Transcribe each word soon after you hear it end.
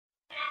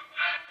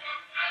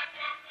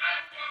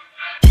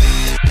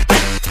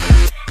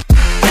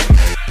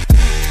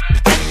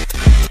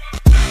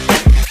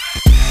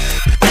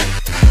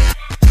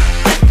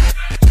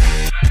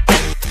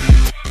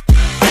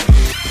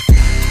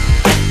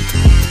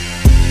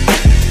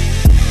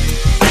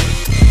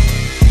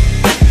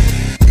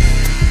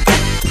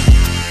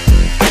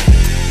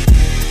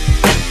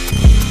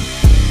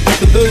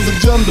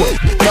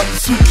agenda. Got the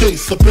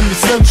suitcase up in the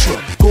Centra.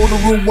 Go to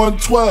room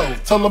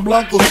 112, tell them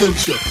Blanco sent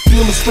ya.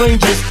 Feel the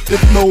strangers,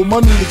 if no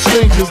money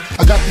exchanges.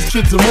 I got these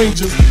kids and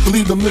rangers to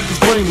leave them niggas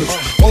brainless.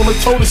 All they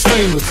told is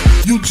stainless,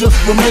 you just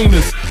remain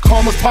as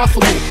calm as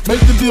possible.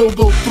 Make the deal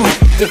go through.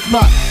 If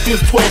not,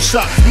 here's 12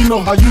 shots, we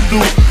know how you do.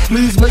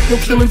 Please make your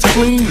killings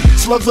clean.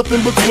 Slugs up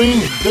in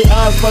between, they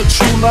eyes like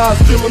true lies,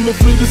 kill them and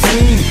flee the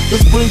scene.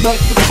 Let's bring back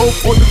the coke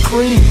or the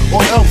cream,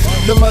 or else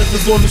your life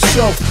is on the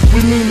shelf.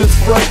 We mean this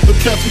right, the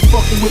cats we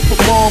fucking with the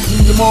bombs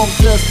in your mom's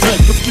gas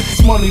tank. Let's get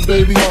this money,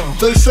 baby.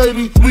 They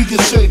shady, we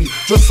get shady.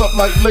 Dress up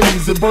like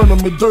ladies and burn them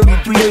in dirty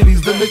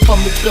 380s. Then they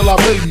come to kill our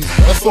babies.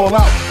 That's all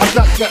out. I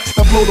got cats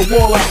that blow the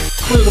wall out,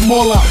 clear them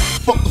all out.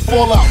 Fuck the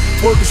fallout.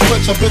 Word to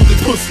stretch, I bet they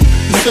pussy.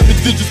 The 7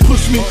 digits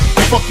push me,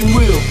 I'm fucking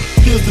real.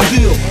 Here's the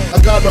deal,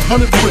 I got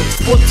 100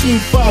 bricks,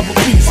 14.5 a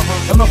piece.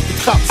 Enough to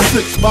cop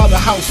 6, buy the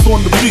house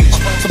on the beach.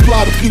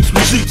 Supply the peeps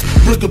with Jeeps,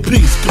 brick a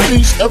piece.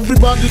 Capiche?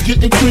 Everybody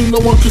getting cream,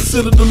 no one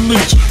considered the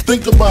leech.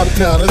 Think about it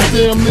now, that's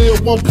damn near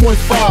 1.5.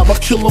 I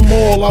kill them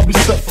all, I'll be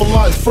set for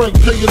life. Frank,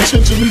 pay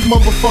attention, these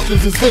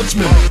motherfuckers is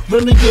henchmen.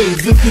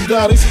 Renegades, if you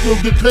die, they still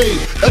get paid.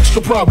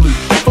 Extra probably,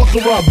 fuck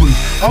a robbery.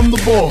 I'm the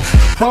boss,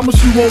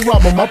 promise you won't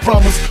rob them, I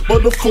promise.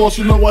 But of course,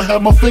 you know I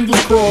have my fingers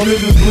crossed.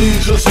 Niggas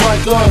bleed just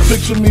like us.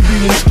 Picture me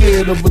being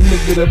scared of a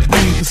nigga that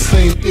breathes the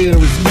same air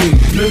as me.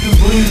 Niggas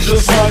bleed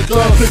just like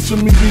us. Picture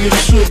me being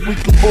shook, we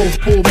could both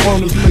pull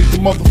burners, make the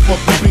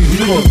motherfucking beat.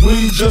 Niggas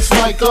bleed just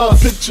like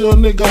us. Picture a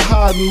nigga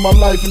hiding my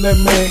life in that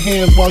man's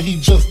hands while he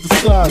just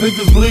decides.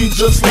 Niggas bleed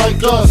just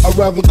like us. I'd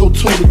rather go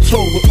toe to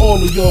toe with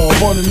all of y'all,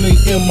 running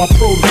in my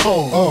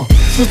protocol.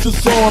 Since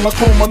it's on, I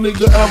call my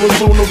nigga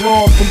Arizona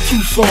Ron from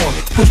Tucson.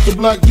 Push the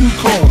black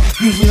Yukon,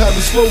 usually have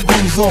the slow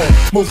grooves on.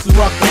 Mostly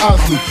rock the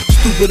Osley.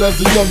 Stupid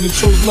as a youngin',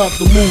 chose not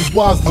to move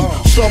wisely.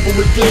 Sharper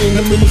with game,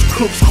 him and his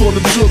crooks called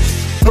the jokes.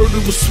 Heard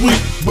it was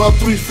sweet, about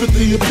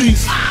 $3.50 a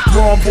piece.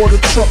 Ron bought a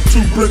truck, 2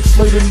 bricks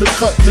laid in the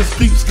cut. His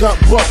peeps got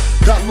rough,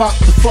 got locked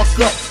the fuck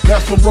up.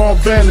 That's when Ron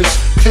vanished.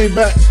 Came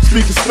back,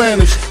 speaking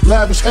Spanish,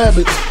 lavish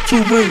habits.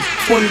 2 rings,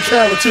 20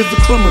 carats, here's the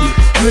criminal.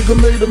 Nigga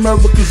made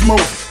America's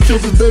most.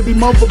 Killed his baby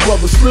mother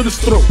brother, slit his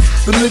throat.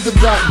 The nigga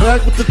got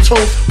back with the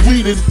toast,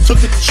 weeded,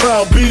 took it to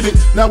trial, beat it.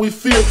 Now we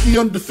feel he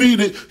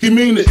undefeated, he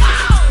mean it.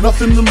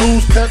 Nothing to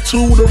lose,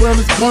 tattooed around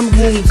his gun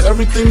wounds.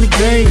 Everything to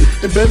gain,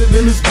 embedded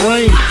in his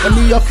brain. And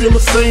me, I feel the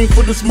same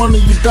for this money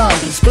you dying.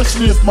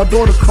 Especially if my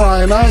daughter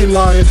crying, I ain't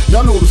lying.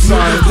 Y'all know the sign.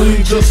 Niggas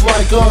bleed just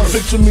like us.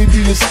 Picture me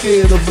being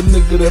scared of a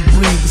nigga that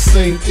breathes the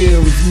same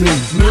air as me.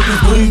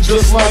 Niggas bleed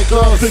just like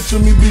us. Picture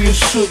me being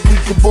shook, we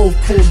could both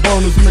pull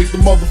burners, make the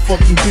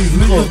motherfucking beat.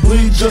 Niggas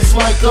bleed just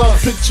like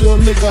us. Picture a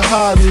nigga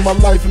hiding my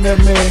life in that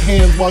man's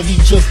hands while he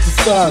just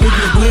decided.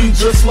 Niggas bleed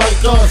just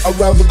like us. I'd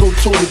rather go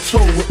toe to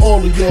toe with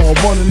all of y'all,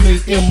 running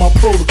in my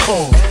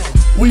protocol.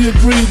 We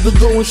agreed to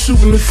go and shoot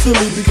in the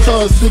silly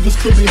because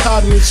niggas could be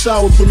hiding in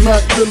showers with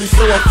Mac Billy,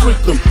 so I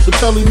freaked them. The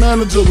telly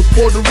manager was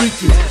Puerto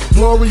Rican,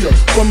 Gloria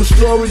from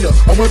Astoria.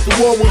 I went to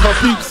war with her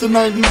peeps in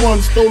 91,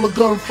 stole a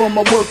gun from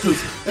my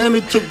workers, and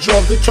they took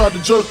drugs, they tried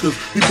to jerk us.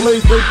 We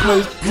blazed, they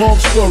blazed, long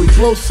story.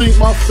 Glow seen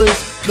my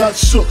face, got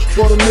shook,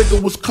 thought a nigga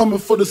was coming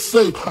for the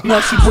safe. Now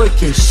she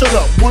breaking, shut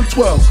up,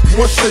 112,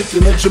 boy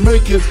shaking. A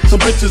Jamaican,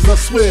 some bitches I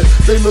swear,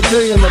 they look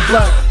gay in a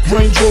black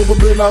Range Rover,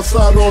 been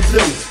outside all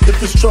day.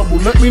 If it's trouble,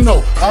 let me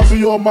know, I'll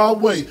be on my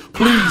way.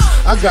 Please,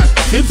 I got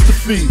kids to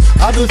feed.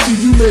 I done see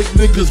you make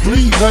niggas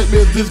bleed.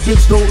 Nightmares this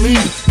bitch don't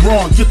need.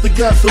 Ron, get the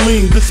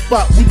gasoline, this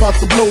spot, we bout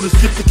to blow this.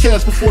 Get the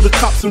cash before the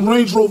cops and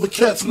Range Rover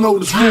cats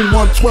notice. Room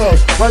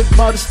 112, right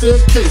by the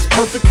staircase,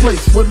 perfect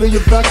place. When they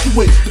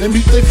evacuate, they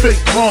meet they fake.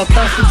 Ron,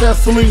 pass the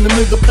gasoline, the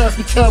nigga pass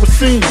me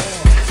kerosene.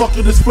 Fuck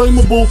it, it's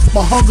flammable,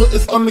 my hunger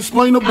is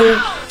unexplainable.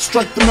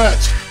 Strike the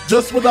match,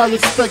 just what I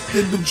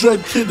expected. The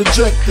dread kid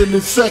ejected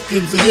in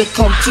seconds, and here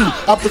come 2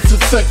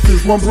 opposite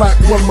sexes, 1 black,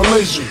 1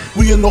 Malaysian.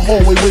 We in the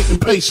hallway waiting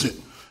patient.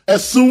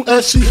 As soon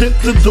as she hit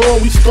the door,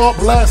 we start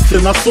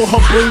blasting. I saw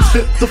her brains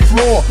hit the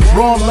floor.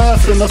 Ron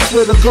laughing, I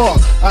swear to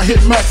God, I hit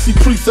Maxi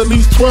Priest at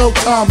least 12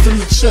 times in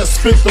the chest.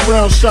 Spit the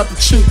round, shot the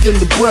chink in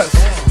the breast.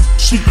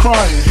 She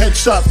crying,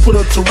 headshots put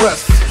her to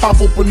rest. Pop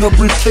open her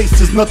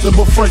briefcases, nothing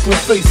but Franklin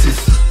faces.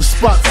 The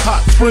spot's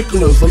hot,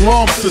 sprinklers,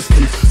 alarm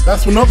system.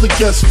 That's when other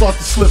guests start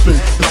to slipping.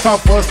 It's time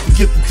for us to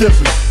get the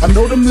dipping. I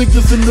know them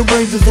niggas in the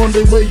ranges on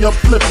their way up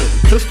flipping.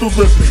 Pistol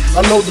ripping,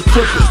 I load the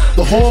clipping.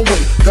 The hallway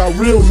got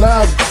real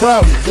loud and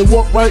crowded. They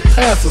walk right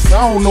past us,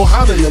 I don't know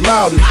how they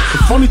allowed it.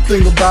 The funny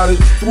thing about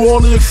it, through all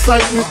the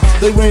excitement,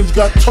 they range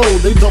got told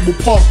they double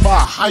parked by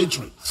a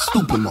hydrant.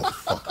 Stupid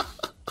motherfucker.